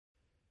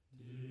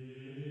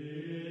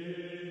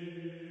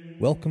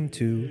Welcome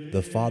to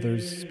The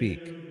Fathers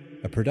Speak,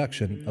 a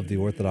production of the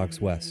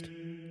Orthodox West.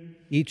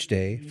 Each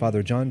day,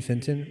 Father John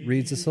Fenton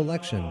reads a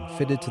selection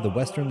fitted to the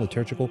Western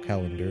liturgical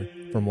calendar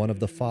from one of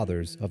the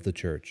Fathers of the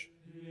Church.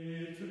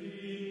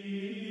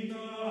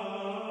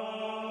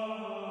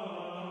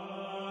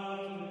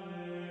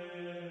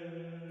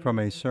 From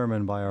a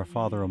sermon by our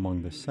Father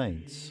among the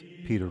Saints,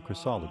 Peter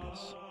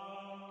Chrysologus.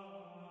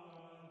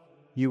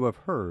 You have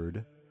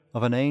heard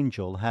of an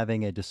angel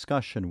having a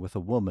discussion with a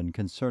woman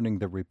concerning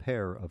the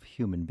repair of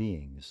human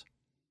beings.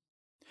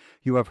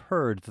 You have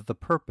heard that the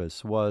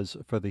purpose was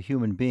for the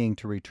human being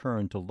to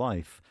return to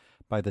life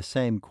by the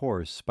same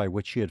course by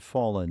which he had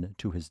fallen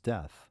to his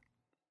death.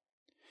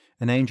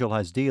 An angel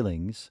has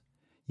dealings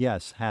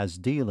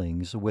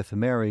with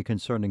Mary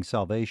concerning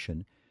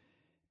salvation,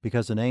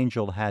 because an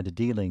angel had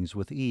dealings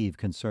with Eve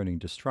concerning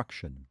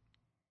destruction.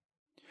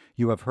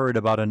 You have heard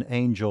about an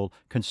angel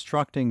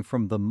constructing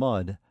from the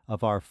mud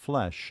of our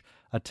flesh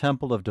a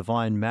temple of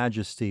divine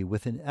majesty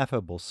with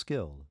ineffable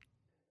skill.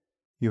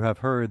 You have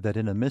heard that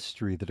in a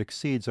mystery that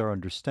exceeds our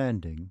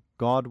understanding,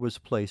 God was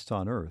placed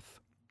on earth,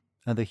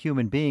 and the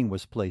human being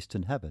was placed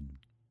in heaven.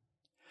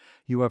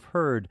 You have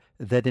heard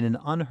that in an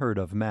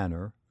unheard-of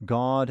manner,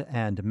 God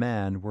and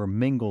man were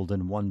mingled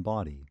in one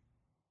body.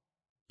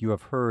 You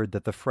have heard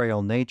that the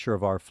frail nature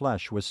of our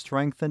flesh was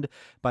strengthened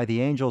by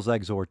the angel's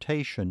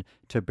exhortation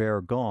to bear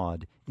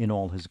God in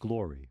all his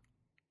glory.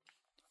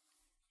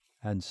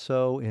 And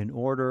so, in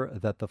order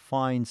that the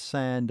fine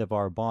sand of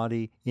our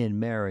body in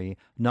Mary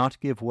not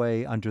give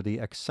way under the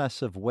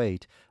excessive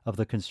weight of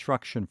the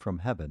construction from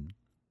heaven,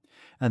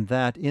 and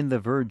that in the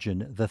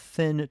Virgin the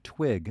thin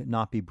twig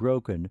not be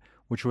broken,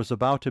 which was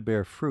about to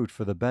bear fruit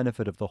for the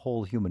benefit of the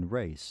whole human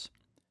race,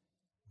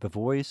 the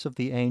voice of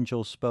the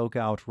angel spoke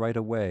out right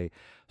away,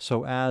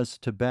 so as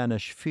to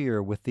banish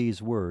fear with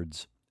these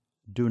words,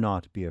 "Do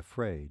not be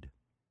afraid."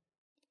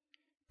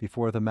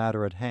 Before the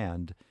matter at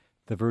hand,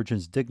 the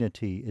Virgin's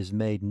dignity is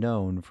made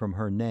known from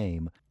her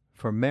name,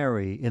 for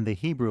Mary in the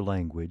Hebrew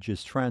language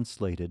is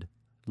translated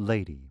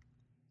Lady.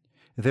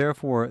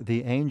 Therefore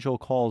the angel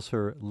calls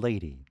her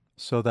Lady,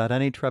 so that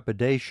any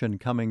trepidation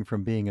coming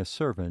from being a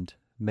servant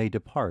may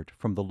depart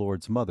from the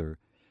Lord's mother,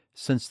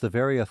 since the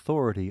very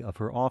authority of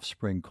her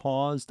offspring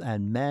caused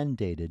and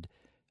mandated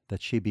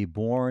that she be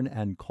born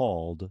and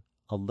called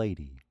a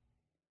lady.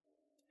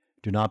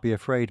 Do not be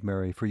afraid,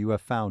 Mary, for you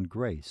have found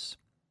grace.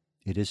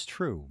 It is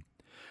true.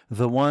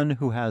 The one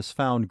who has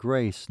found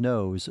grace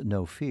knows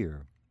no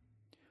fear.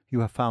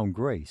 You have found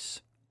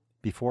grace.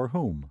 Before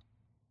whom?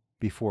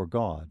 Before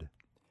God.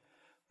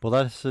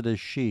 Blessed is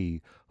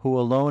she who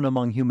alone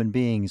among human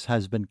beings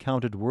has been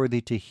counted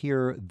worthy to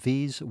hear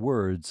these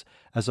words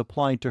as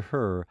applied to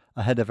her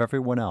ahead of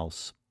everyone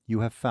else. You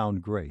have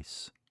found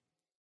grace.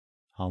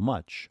 How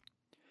much?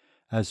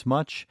 As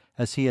much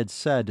as he had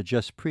said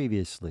just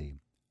previously,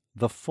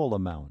 the full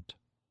amount.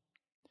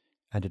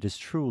 And it is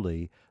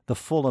truly the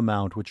full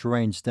amount which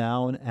rains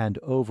down and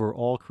over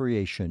all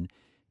creation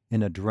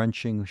in a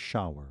drenching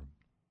shower.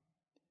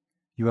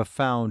 You have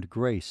found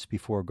grace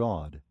before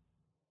God.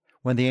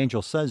 When the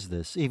angel says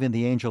this, even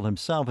the angel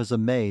himself is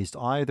amazed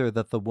either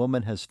that the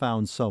woman has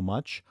found so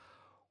much,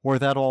 or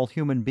that all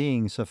human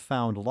beings have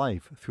found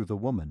life through the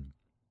woman.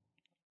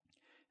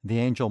 The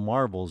angel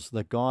marvels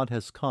that God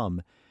has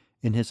come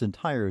in his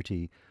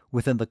entirety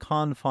within the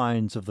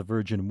confines of the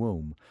virgin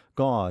womb,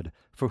 God,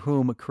 for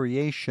whom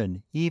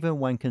creation, even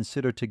when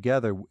considered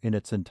together in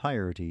its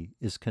entirety,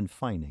 is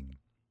confining.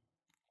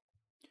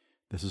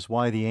 This is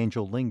why the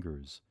angel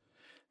lingers.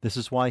 This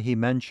is why he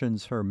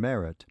mentions her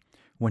merit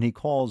when he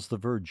calls the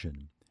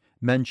Virgin,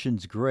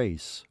 mentions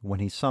grace when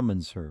he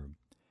summons her,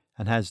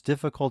 and has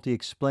difficulty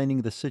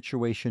explaining the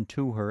situation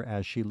to her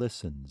as she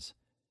listens.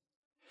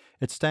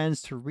 It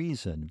stands to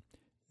reason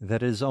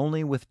that it is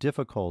only with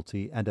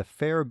difficulty and a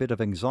fair bit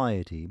of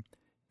anxiety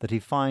that he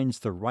finds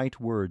the right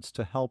words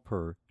to help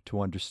her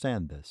to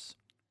understand this.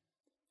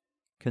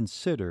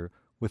 Consider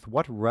with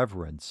what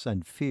reverence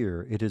and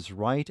fear it is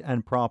right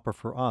and proper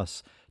for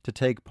us to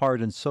take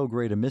part in so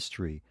great a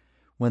mystery,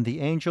 when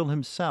the angel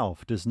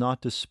himself does not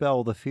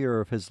dispel the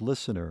fear of his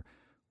listener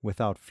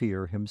without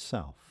fear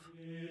himself.